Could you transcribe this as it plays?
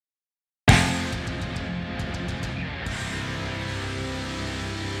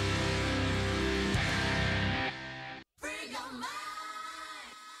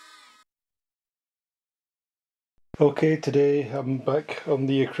Okay, today I'm back on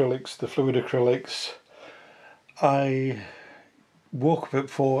the acrylics, the fluid acrylics. I woke up at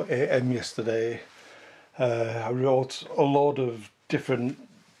 4 AM yesterday. I wrote a lot of different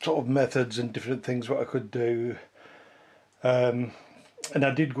sort of methods and different things what I could do. And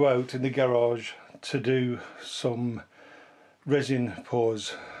I did go out in the garage to do some resin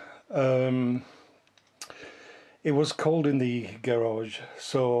pours. It was cold in the garage,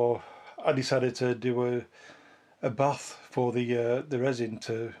 so I decided to do a bath for the resin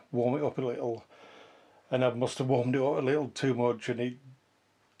to warm it up a little, and I must have warmed it up a little too much, and it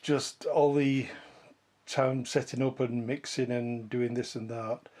just all the time setting up and mixing and doing this and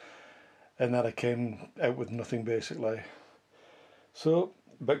that, and then I came out with nothing basically. So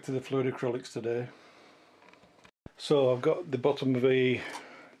back to the fluid acrylics today. So I've got the bottom of a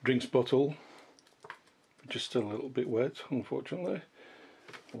drinks bottle, which is still a little bit wet unfortunately.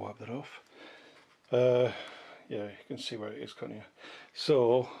 I'll wipe that off. Yeah, you can see where it is, can't you?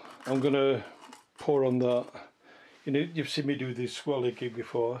 So I'm gonna pour on that. You know, you've seen me do this swirly gig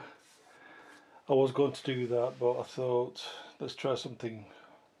before. I was going to do that, but I thought let's try something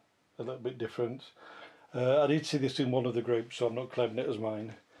a little bit different. I did see this in one of the groups, so I'm not claiming it as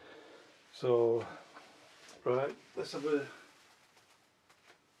mine. So right, let's have a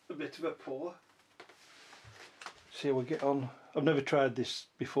bit of a pour. See how we get on. I've never tried this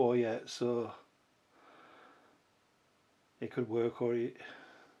before yet, so it could work, or it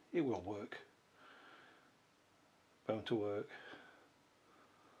will work. Bound to work,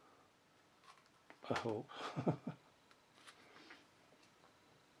 I hope.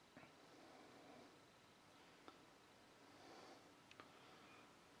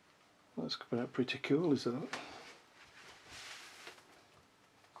 That's coming out pretty cool, isn't it?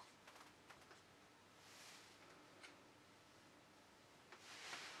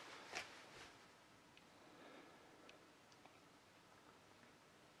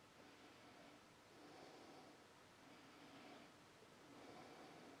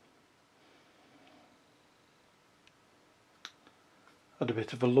 Had a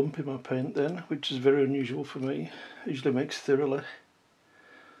bit of a lump in my paint then, which is very unusual for me. It usually makes thoroughly.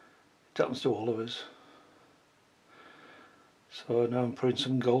 It happens to all of us. So now I'm putting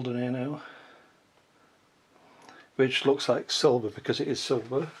some gold in here now, which looks like silver because it is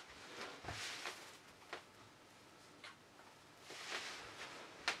silver.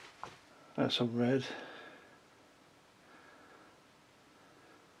 And some red.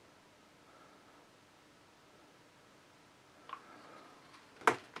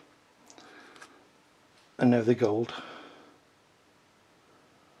 And now the gold.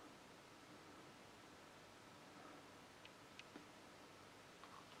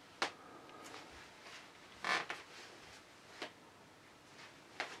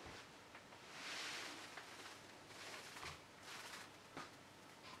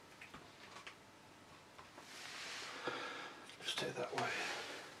 Just take that way.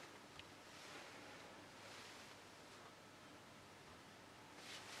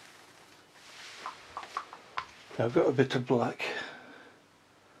 Now I've got a bit of black.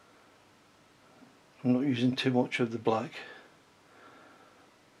 I'm not using too much of the black.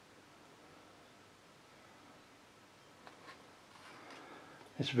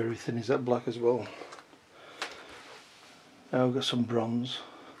 It's very thin, is that black as well. Now I've got some bronze.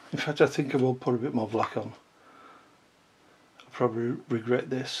 In fact, I think I will put a bit more black on. I'll probably regret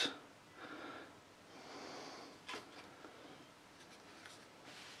this.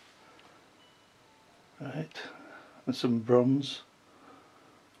 Right, and some bronze.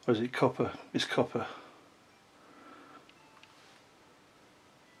 Or is it copper? It's copper.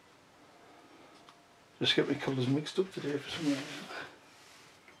 Just get my colours mixed up today for some reason.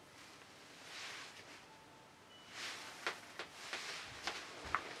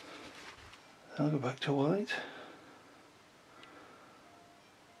 I'll go back to white.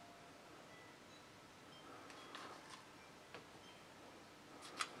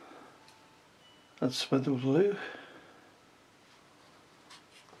 Add some of the blue.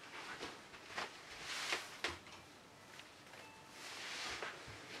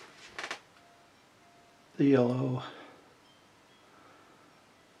 The yellow.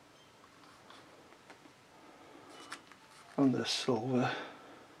 And the silver.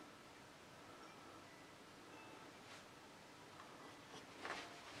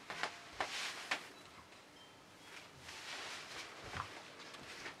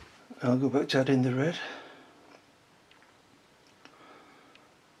 I'll go back to adding the red.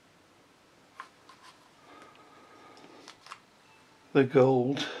 The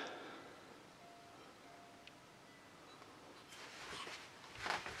gold.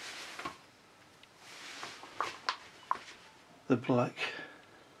 black.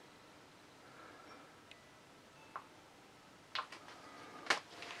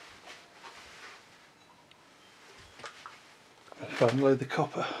 And finally the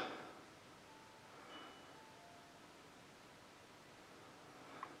copper.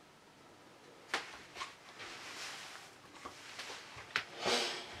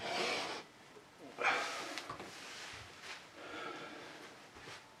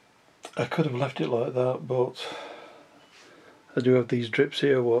 I could have left it like that, but I do have these drips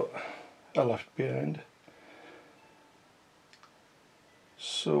here what I left behind.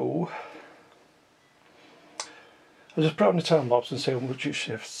 So I'll just put it on the time lapse and see how much it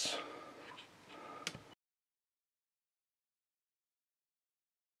shifts.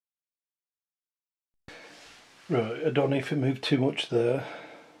 Right, I don't know if it moved too much there.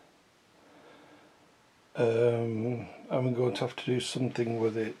 I'm going to have to do something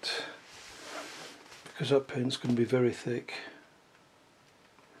with it because that paint's going to be very thick.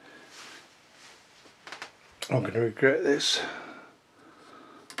 I'm going to regret this,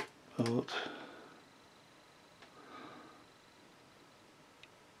 but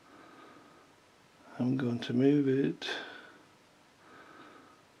I'm going to move it.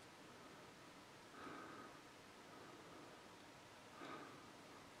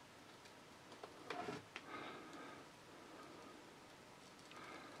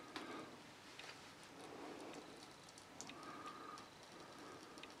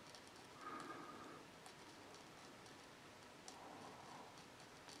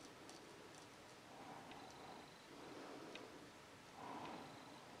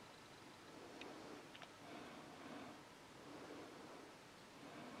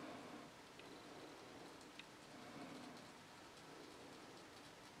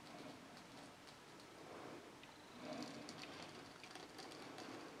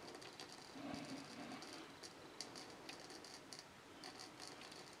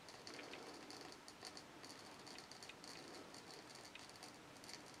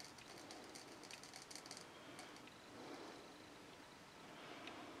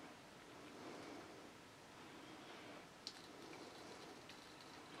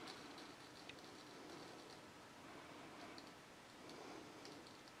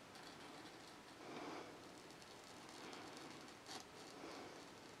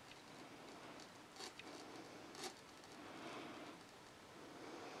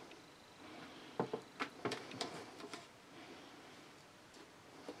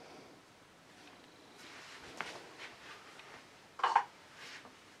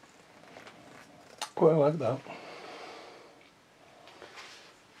 Quite like that.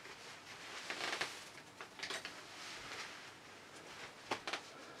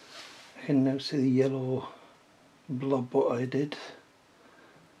 I can now see the yellow blob what I did.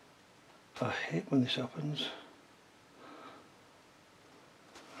 I hate when this happens.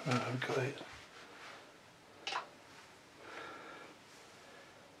 Right, I've got it.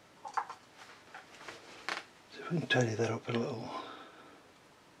 See if we can tidy that up a little.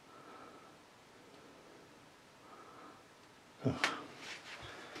 Oh.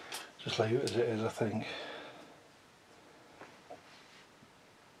 Just leave it as it is, I think.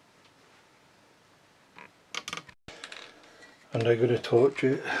 And I'm going to torch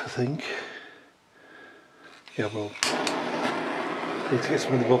it, I think. Yeah, well, need to get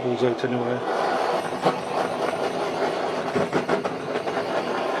some of the bubbles out anyway.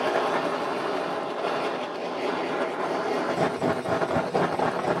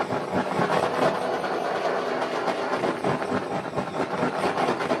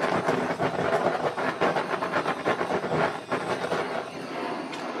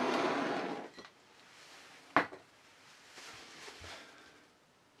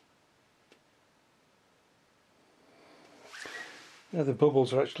 Yeah, the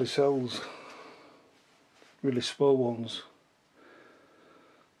bubbles are actually cells, really small ones.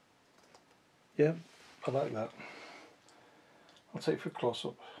 Yeah, I like that. I'll take it for a close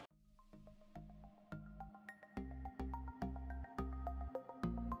up.